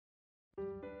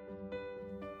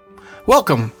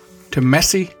Welcome to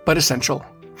Messy but Essential.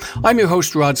 I'm your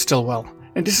host, Rod Stillwell,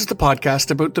 and this is the podcast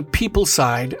about the people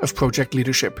side of project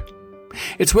leadership.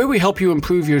 It's where we help you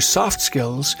improve your soft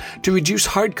skills to reduce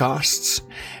hard costs,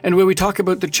 and where we talk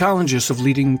about the challenges of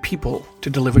leading people to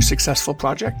deliver successful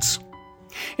projects.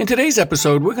 In today's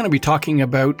episode, we're going to be talking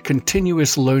about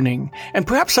continuous learning, and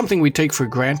perhaps something we take for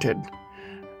granted,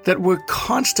 that we're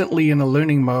constantly in a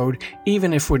learning mode,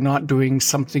 even if we're not doing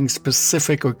something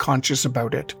specific or conscious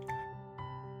about it.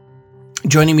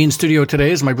 Joining me in studio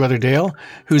today is my brother Dale,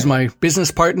 who's my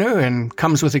business partner and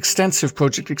comes with extensive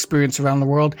project experience around the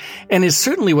world and is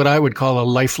certainly what I would call a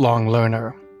lifelong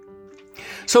learner.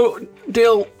 So,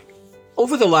 Dale,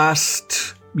 over the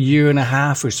last year and a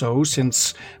half or so,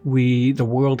 since the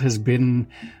world has been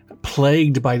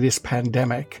plagued by this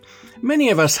pandemic, many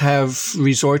of us have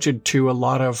resorted to a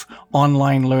lot of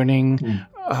online learning,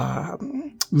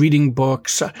 reading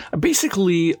books,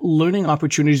 basically learning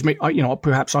opportunities,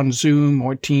 perhaps on Zoom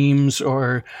or Teams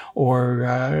or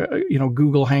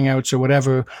Google Hangouts or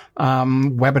whatever,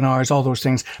 webinars, all those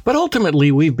things. But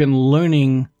ultimately, we've been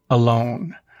learning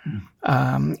alone.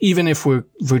 Even if we're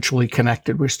virtually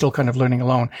connected, we're still kind of learning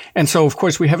alone. And so, of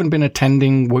course, we haven't been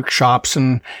attending workshops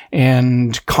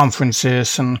and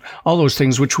conferences and all those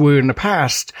things, which were in the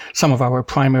past some of our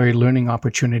primary learning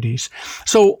opportunities.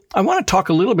 So I want to talk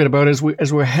a little bit about as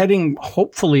we're heading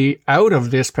hopefully out of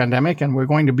this pandemic, and we're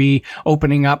going to be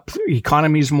opening up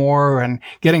economies more and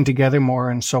getting together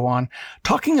more and so on,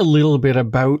 talking a little bit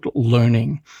about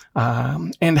learning,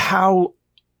 and how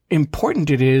important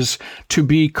it is to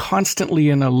be constantly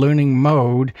in a learning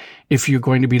mode if you're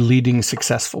going to be leading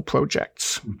successful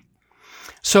projects.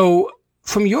 So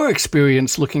from your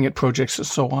experience looking at projects and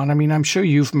so on, I mean, I'm sure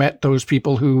you've met those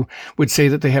people who would say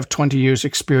that they have 20 years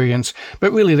experience,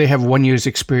 but really they have 1 year's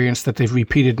experience that they've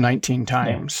repeated 19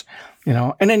 times.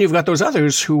 Yeah. And then you've got those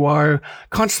others who are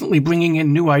constantly bringing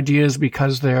in new ideas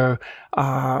because they're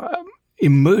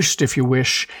immersed, if you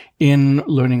wish, in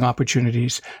learning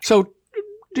opportunities. So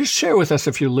just share with us,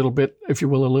 if you will,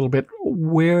 a little bit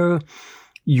where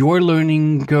your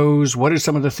learning goes. What are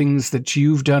some of the things that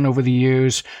you've done over the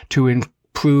years to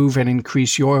improve and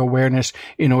increase your awareness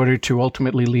in order to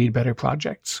ultimately lead better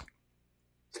projects?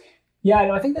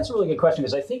 Yeah, I think that's a really good question,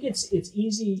 because I think it's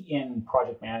easy in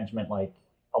project management, like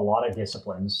a lot of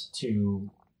disciplines,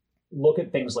 to look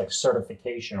at things like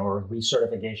certification or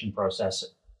recertification process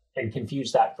and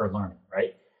confuse that for learning,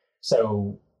 right?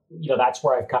 So that's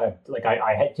where I've kind of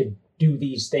I had to do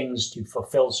these things to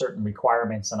fulfill certain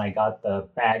requirements, and I got the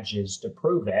badges to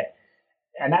prove it.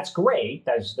 And that's great.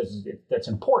 That's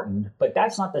important, but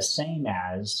that's not the same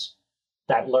as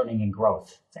that learning and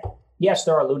growth thing. Yes,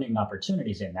 there are learning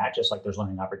opportunities in that, just like there's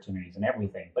learning opportunities in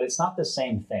everything, but it's not the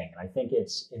same thing. And I think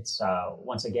it's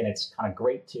once again, it's kind of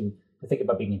great to think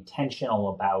about being intentional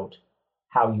about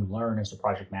how you learn as a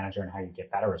project manager and how you get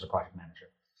better as a project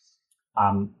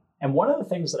manager. And one of the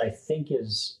things that I think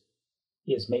is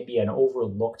maybe an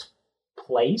overlooked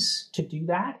place to do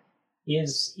that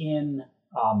is in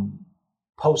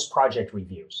post-project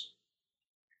reviews.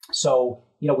 So,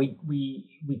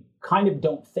 we kind of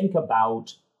don't think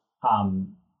about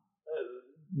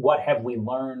what have we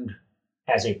learned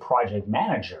as a project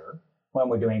manager when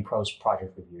we're doing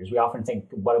post-project reviews. We often think,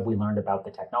 what have we learned about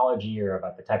the technology or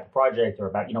about the type of project or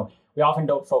about, we often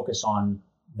don't focus on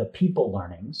the people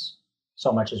learnings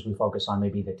so much as we focus on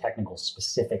maybe the technical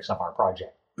specifics of our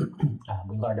project.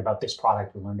 We learned about this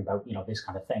product, we learned about, this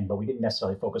kind of thing, but we didn't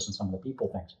necessarily focus on some of the people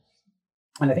things.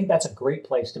 And I think that's a great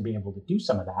place to be able to do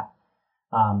some of that.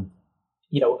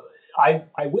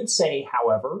 I would say,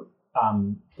 however,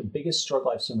 the biggest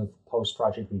struggle I've seen with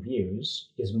post-project reviews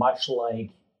is much like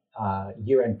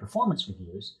year-end performance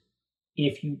reviews.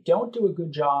 If you don't do a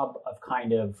good job of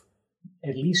kind of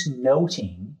at least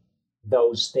noting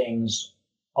those things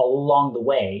along the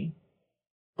way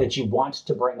that you want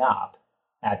to bring up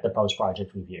at the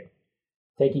post-project review,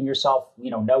 taking yourself,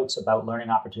 notes about learning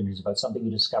opportunities, about something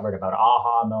you discovered, about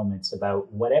aha moments,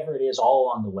 about whatever it is all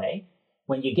along the way.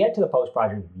 When you get to the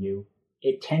post-project review,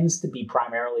 it tends to be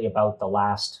primarily about the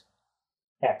last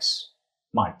X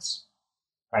months,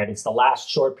 right? It's the last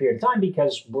short period of time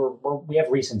because we have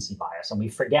recency bias and we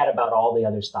forget about all the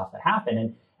other stuff that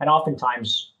happened. And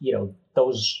oftentimes,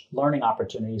 those learning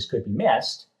opportunities could be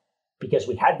missed because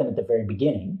we had them at the very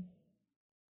beginning.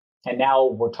 And now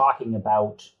we're talking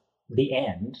about the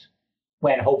end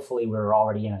when hopefully we're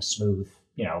already in a smooth,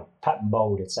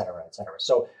 mode, et cetera, et cetera.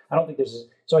 So I don't think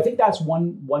so I think that's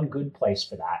one good place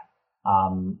for that,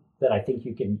 that I think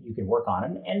you can work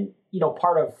on. And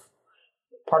part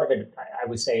of it, I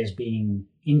would say, is being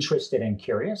interested and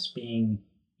curious, being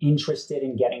interested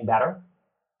in getting better.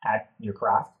 at your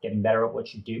craft, getting better at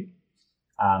what you do,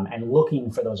 and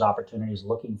looking for those opportunities,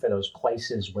 looking for those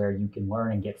places where you can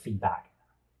learn and get feedback.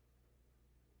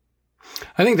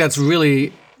 I think that's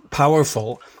really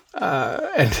powerful.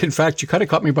 And in fact, you kind of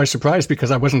caught me by surprise because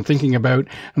I wasn't thinking about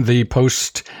the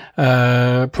post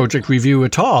project review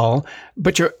at all.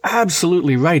 But you're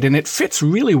absolutely right. And it fits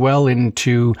really well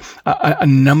into a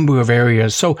number of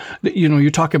areas. So, you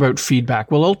talk about feedback.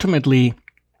 Well, ultimately,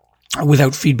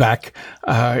 without feedback,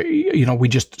 we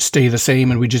just stay the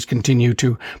same and we just continue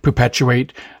to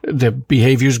perpetuate the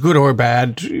behaviors, good or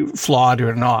bad, flawed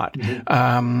or not.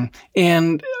 Mm-hmm.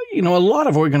 And a lot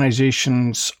of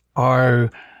organizations are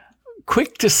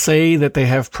quick to say that they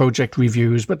have project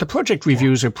reviews, but the project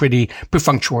reviews are pretty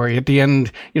perfunctory. At the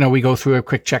end, we go through a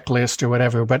quick checklist or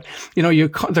whatever. But,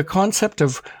 the concept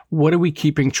of what are we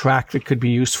keeping track that could be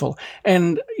useful?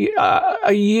 And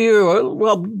a year,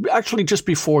 well, actually just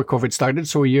before COVID started,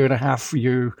 so a year and a half,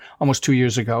 almost 2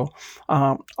 years ago,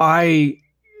 I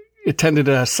attended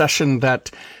a session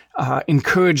that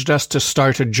encouraged us to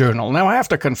start a journal. Now, I have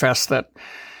to confess that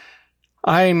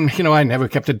I never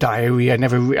kept a diary.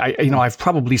 I've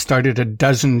probably started a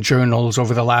dozen journals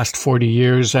over the last 40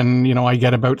 years. And, I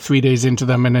get about 3 days into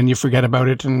them and then you forget about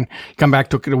it and come back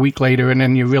to it a week later and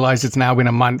then you realize it's now been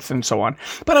a month and so on.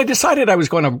 But I decided I was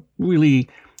going to really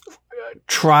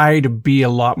try to be a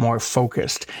lot more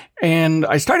focused. And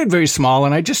I started very small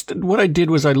and what I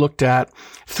did was I looked at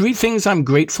 3 things I'm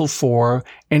grateful for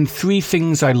and 3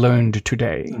 things I learned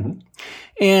today. Mm-hmm.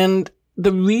 And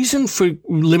the reason for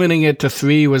limiting it to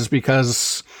 3 was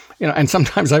because, and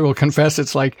sometimes I will confess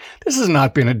it's like, this has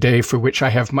not been a day for which I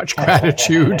have much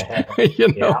gratitude,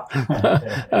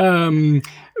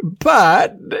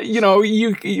 But,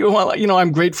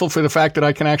 I'm grateful for the fact that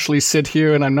I can actually sit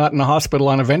here and I'm not in the hospital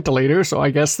on a ventilator. So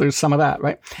I guess there's some of that,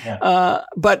 right? Yeah.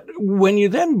 But when you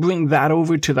then bring that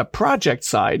over to the project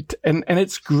side, and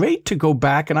it's great to go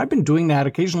back, and I've been doing that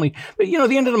occasionally, but, at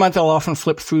the end of the month, I'll often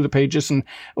flip through the pages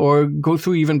or go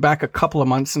through even back a couple of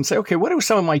months and say, okay, what are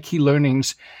some of my key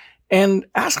learnings? And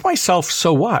ask myself,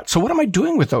 so what? So what am I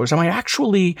doing with those? Am I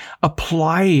actually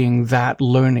applying that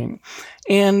learning?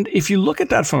 And if you look at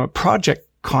that from a project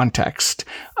context,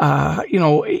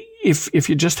 if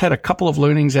you just had a couple of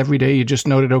learnings every day, you just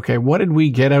noted, okay, what did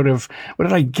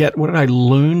I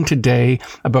learn today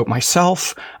about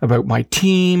myself, about my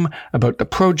team, about the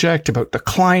project, about the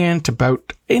client,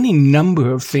 about any number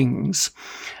of things.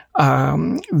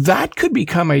 That could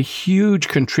become a huge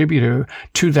contributor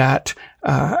to that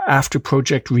after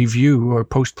project review or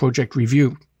post project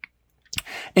review.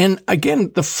 And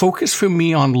again, the focus for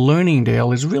me on learning,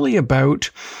 Dale, is really about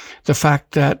the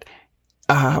fact that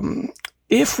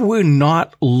if we're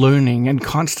not learning and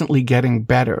constantly getting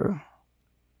better,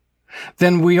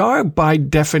 then we are by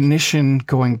definition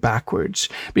going backwards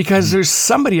because there's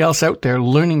somebody else out there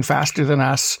learning faster than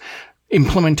us,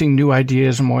 implementing new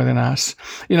ideas more than us.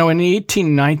 In the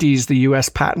 1890s, the U.S.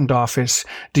 Patent Office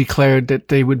declared that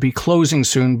they would be closing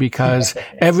soon because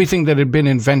everything that had been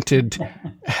invented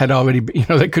had already,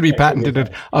 that could be patented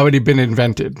had already been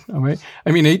invented. All right.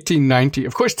 1890.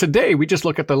 Of course, today we just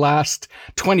look at the last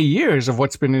 20 years of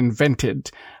what's been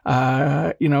invented.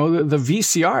 The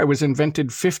VCR was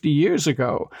invented 50 years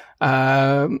ago.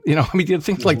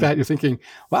 Things like that. You're thinking,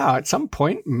 wow, at some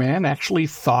point, man actually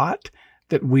thought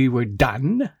that we were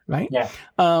done, right? Yeah.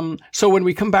 So when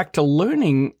we come back to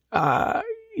learning,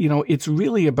 it's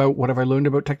really about what have I learned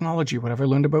about technology? What have I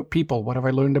learned about people? What have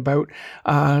I learned about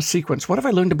sequence? What have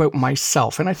I learned about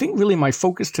myself? And I think really my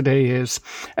focus today is,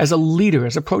 as a leader,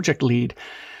 as a project lead,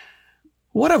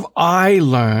 what have I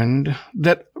learned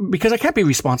because I can't be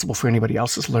responsible for anybody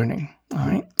else's learning, all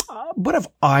right? What have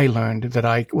I learned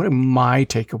what are my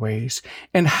takeaways?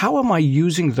 And how am I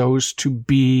using those to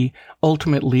be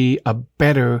ultimately a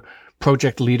better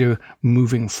project leader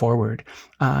moving forward?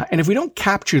 And if we don't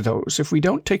capture those, if we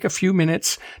don't take a few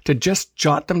minutes to just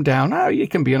jot them down, it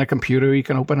can be on a computer. You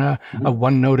can open a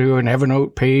OneNote or an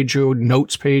Evernote page or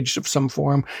notes page of some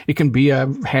form. It can be a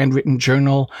handwritten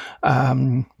journal.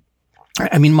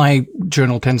 My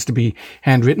journal tends to be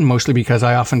handwritten mostly because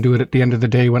I often do it at the end of the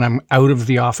day when I'm out of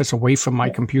the office, away from my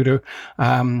computer.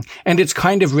 And it's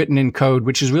kind of written in code,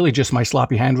 which is really just my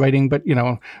sloppy handwriting, but,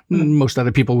 most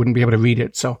other people wouldn't be able to read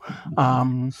it. So,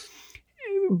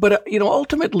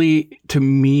 ultimately to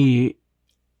me,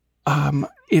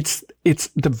 it's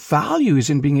the values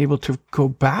in being able to go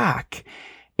back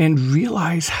and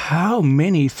realize how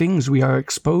many things we are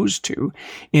exposed to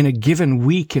in a given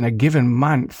week, in a given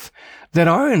month, that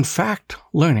are in fact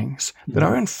learnings, that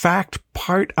are in fact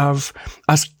part of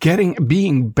us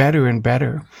being better and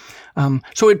better.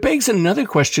 So it begs another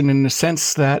question in the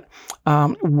sense that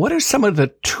what are some of the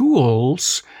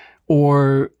tools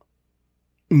or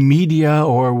media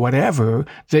or whatever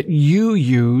that you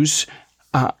use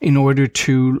in order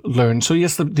to learn? So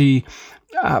yes, the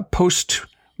post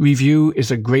review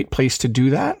is a great place to do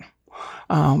that.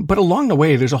 But along the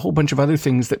way, there's a whole bunch of other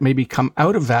things that maybe come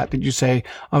out of that you say,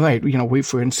 all right,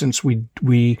 for instance,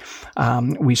 we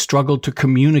struggled to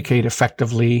communicate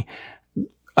effectively.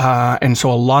 And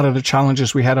so a lot of the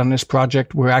challenges we had on this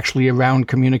project were actually around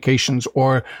communications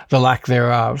or the lack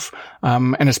thereof.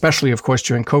 And especially, of course,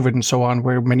 during COVID and so on,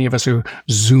 where many of us are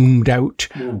zoomed out,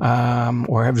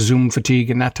 or have Zoom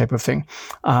fatigue and that type of thing.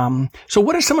 So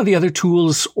what are some of the other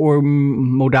tools or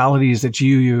modalities that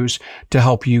you use to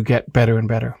help you get better and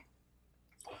better?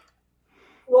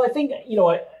 Well, I think,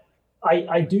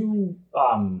 I do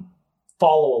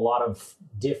follow a lot of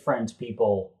different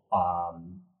people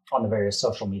on the various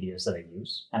social medias that I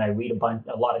use. And I read a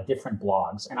lot of different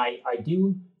blogs. And I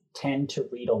do tend to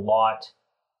read a lot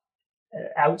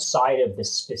outside of the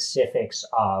specifics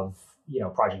of,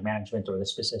 project management or the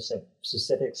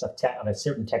specifics of a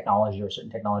certain technology or certain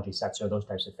technology sets or those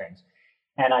types of things.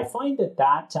 And I find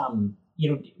that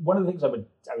one of the things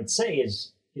I would say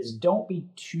is don't be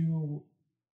too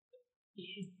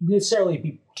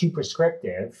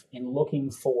prescriptive in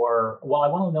looking for, I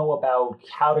want to know about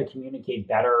how to communicate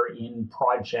better in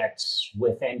projects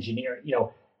with engineering.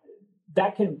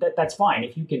 That's fine.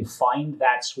 If you can find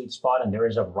that sweet spot and there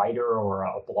is a writer or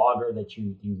a blogger that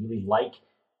you really like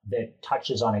that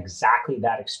touches on exactly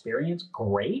that experience,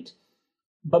 great.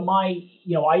 But I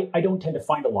don't tend to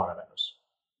find a lot of those.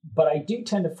 But I do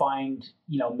tend to find,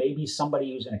 maybe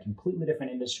somebody who's in a completely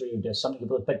different industry who does something,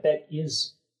 but that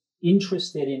is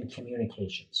interested in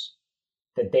communications,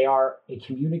 that they are a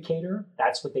communicator.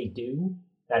 That's what they do.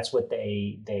 That's what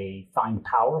they find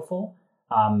powerful.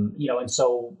 And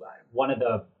so one of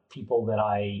the people that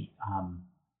I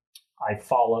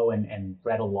follow and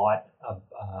read a lot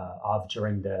of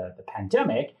during the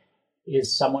pandemic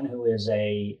is someone who is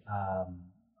a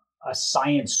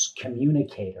science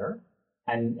communicator,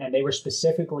 and they were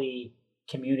specifically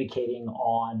communicating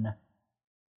on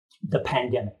the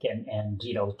pandemic and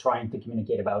trying to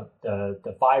communicate about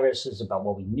the viruses, about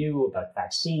what we knew, about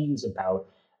vaccines, about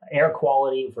air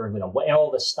quality for all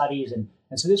the studies. And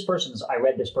so I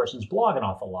read this person's blog an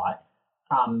awful lot.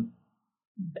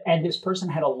 And this person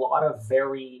had a lot of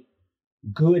very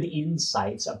good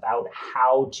insights about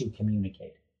how to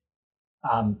communicate.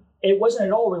 It wasn't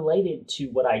at all related to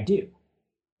what I do.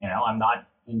 I'm not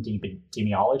in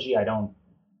epidemiology. I don't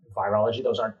virology.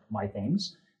 Those aren't my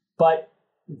things. But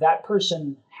that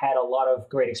person had a lot of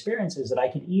great experiences that I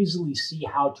could easily see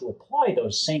how to apply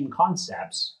those same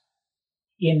concepts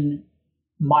in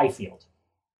my field,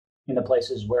 in the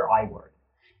places where I work.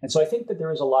 And so I think that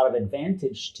there is a lot of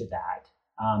advantage to that,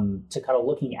 to kind of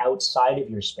looking outside of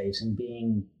your space and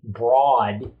being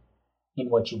broad in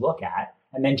what you look at,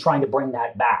 and then trying to bring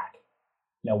that back.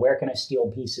 Where can I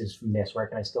steal pieces from this? Where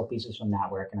can I steal pieces from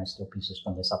that? Where can I steal pieces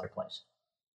from this other place?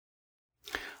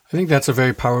 I think that's a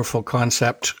very powerful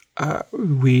concept.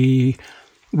 We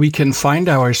can find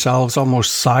ourselves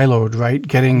almost siloed, right?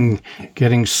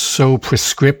 Getting so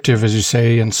prescriptive, as you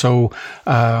say, and so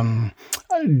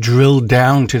drilled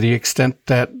down to the extent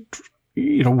that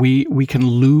we can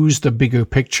lose the bigger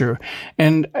picture.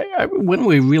 And when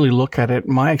we really look at it,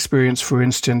 my experience, for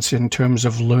instance, in terms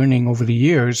of learning over the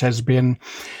years has been,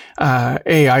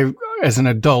 as an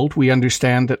adult, we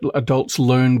understand that adults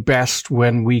learn best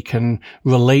when we can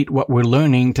relate what we're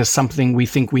learning to something we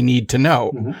think we need to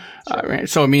know. Mm-hmm.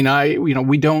 So,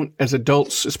 we don't, as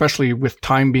adults, especially with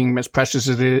time being as precious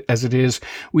as it is,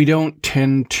 we don't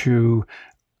tend to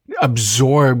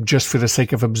absorb just for the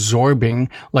sake of absorbing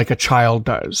like a child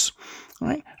does.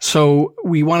 Right. So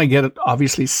we want to get it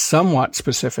obviously somewhat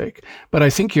specific, but I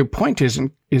think your point is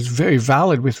very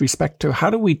valid with respect to how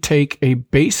do we take a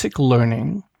basic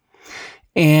learning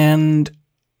and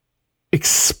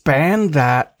expand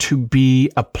that to be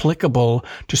applicable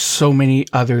to so many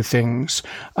other things.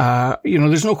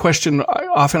 There's no question.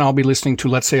 Often I'll be listening to,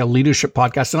 let's say, a leadership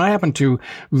podcast, and I happen to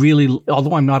really,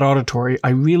 although I'm not auditory,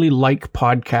 I really like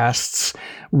podcasts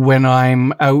when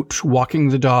I'm out walking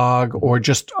the dog, or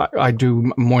just I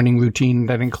do morning routine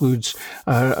that includes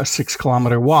a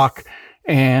 6-kilometer walk,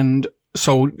 and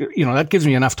So, that gives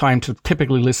me enough time to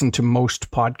typically listen to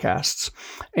most podcasts.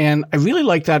 And I really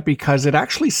like that because it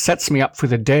actually sets me up for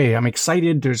the day. I'm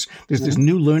excited. There's this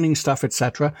new learning stuff,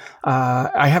 etc.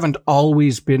 I haven't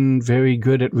always been very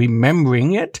good at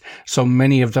remembering it. So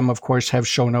many of them, of course, have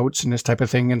show notes and this type of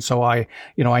thing. And so I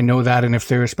know that. And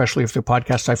especially if they're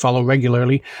podcasts I follow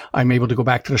regularly, I'm able to go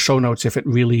back to the show notes if it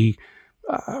really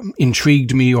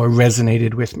intrigued me or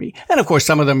resonated with me. And of course,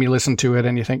 some of them you listen to it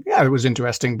and you think, yeah, it was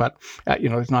interesting, but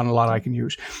there's not a lot I can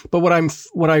use. But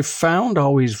what I've found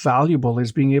always valuable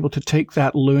is being able to take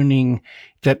that learning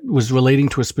that was relating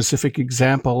to a specific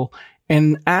example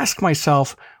and ask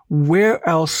myself, where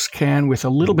else with a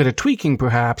little bit of tweaking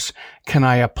perhaps, can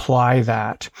I apply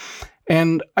that?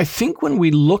 And I think when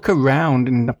we look around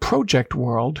in the project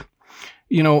world,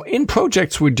 in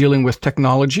projects, we're dealing with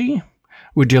technology.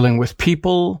 We're dealing with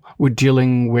people, we're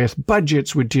dealing with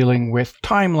budgets, we're dealing with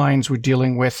timelines, we're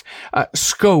dealing with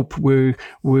scope, we're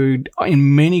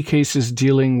in many cases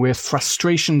dealing with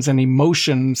frustrations and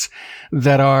emotions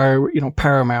that are,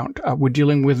 paramount. We're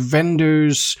dealing with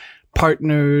vendors,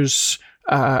 partners,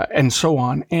 and so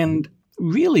on. And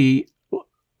really,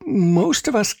 most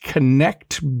of us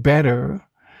connect better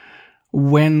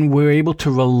when we're able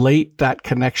to relate that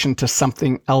connection to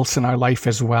something else in our life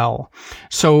as well.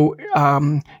 So,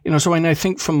 and I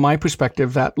think from my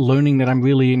perspective, that learning that I'm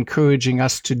really encouraging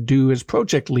us to do as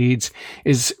project leads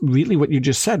is really what you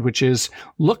just said, which is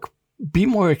be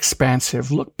more expansive,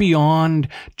 look beyond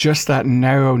just that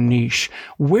narrow niche.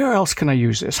 Where else can I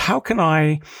use this? How can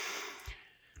I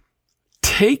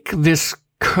take this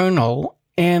kernel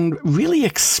and really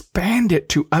expand it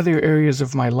to other areas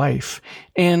of my life?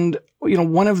 And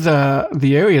one of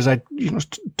the areas I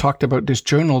talked about, this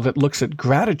journal that looks at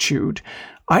gratitude.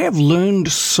 I have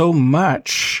learned so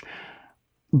much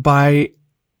by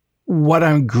what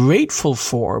I'm grateful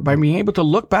for, by being able to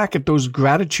look back at those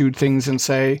gratitude things and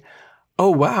say, oh,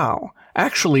 wow,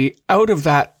 actually, out of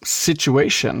that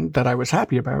situation that I was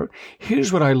happy about,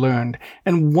 here's what I learned.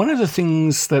 And one of the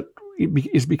things that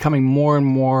is becoming more and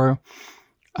more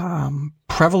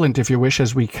prevalent, if you wish,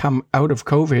 as we come out of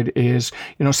COVID is,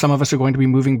 some of us are going to be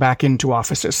moving back into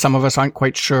offices. Some of us aren't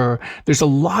quite sure. There's a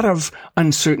lot of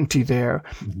uncertainty there.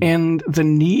 Mm-hmm. And the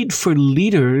need for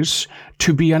leaders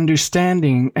to be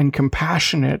understanding and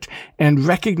compassionate and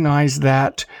recognize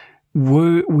that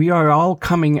we are all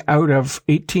coming out of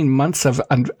 18 months of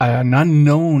an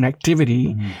unknown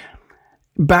activity. Mm-hmm.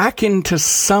 Back into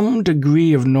some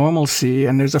degree of normalcy.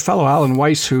 And there's a fellow, Alan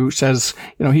Weiss, who says,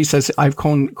 he says, I've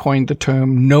coined the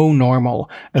term no normal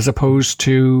as opposed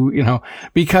to,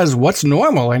 because what's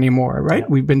normal anymore, right?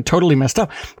 We've been totally messed up.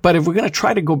 But if we're going to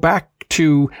try to go back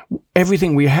to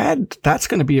everything we had, that's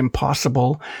going to be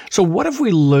impossible. So what have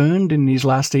we learned in these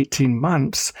last 18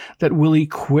 months that will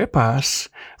equip us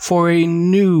for a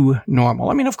new normal?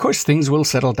 I mean, of course, things will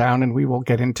settle down and we will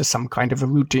get into some kind of a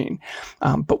routine.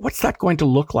 But what's that going to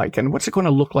look like? And what's it going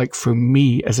to look like for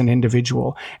me as an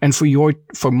individual and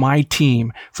for my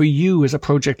team, for you as a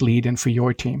project lead and for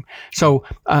your team? So,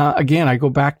 again, I go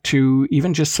back to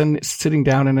even just sitting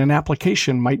down in an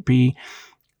application might be,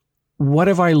 what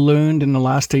have I learned in the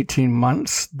last 18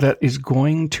 months that is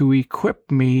going to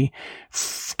equip me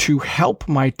to help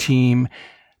my team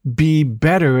be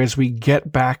better as we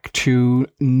get back to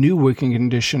new working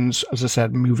conditions? As I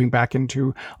said, moving back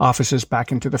into offices,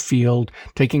 back into the field,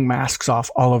 taking masks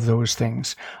off, all of those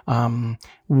things.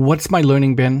 What's my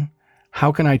learning been?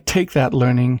 How can I take that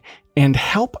learning and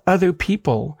help other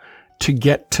people to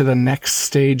get to the next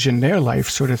stage in their life,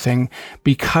 sort of thing,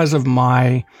 because of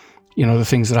my the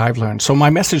things that I've learned. So my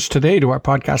message today to our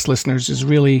podcast listeners is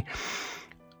really,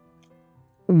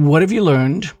 what have you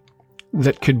learned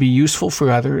that could be useful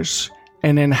for others?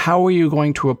 And then how are you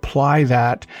going to apply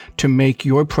that to make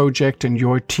your project and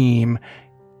your team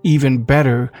even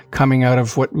better coming out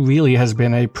of what really has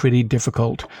been a pretty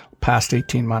difficult past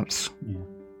 18 months?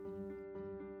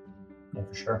 Yeah,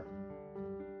 for sure.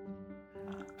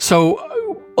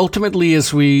 So ultimately,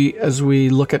 as we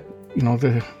look at,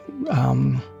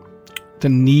 the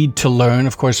need to learn.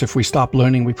 Of course, if we stop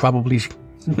learning, we probably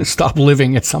stop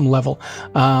living at some level.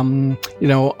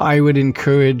 I would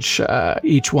encourage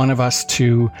each one of us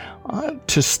to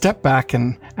step back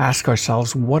and ask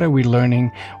ourselves, what are we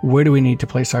learning? Where do we need to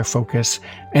place our focus?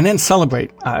 And then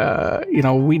celebrate.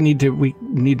 We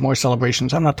need more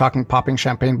celebrations. I'm not talking popping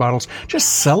champagne bottles.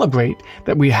 Just celebrate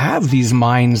that we have these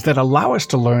minds that allow us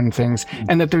to learn things,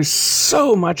 and that there's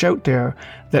so much out there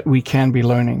that we can be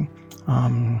learning.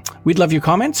 We'd love your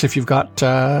comments. If you've got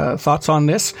thoughts on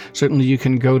this, certainly you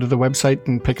can go to the website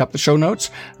and pick up the show notes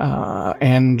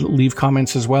and leave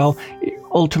comments as well.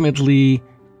 Ultimately,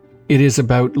 It is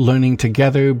about learning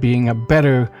together, being a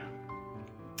better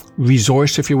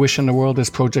resource, if you wish, in the world as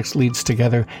projects leads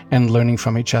together, and learning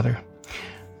from each other.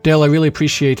 Dale, I really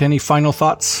appreciate any final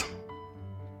thoughts.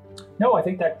 No, I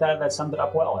think that summed it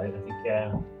up well. I think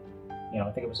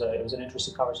I think it was an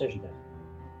interesting conversation today.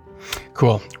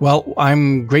 Cool. Well,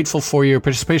 I'm grateful for your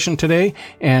participation today,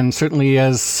 and certainly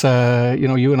as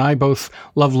you and I both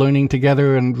love learning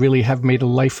together and really have made a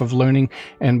life of learning,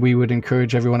 and we would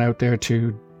encourage everyone out there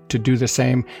to do the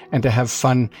same and to have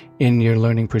fun in your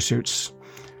learning pursuits.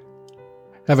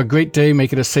 Have a great day,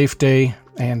 make it a safe day,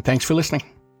 and thanks for listening.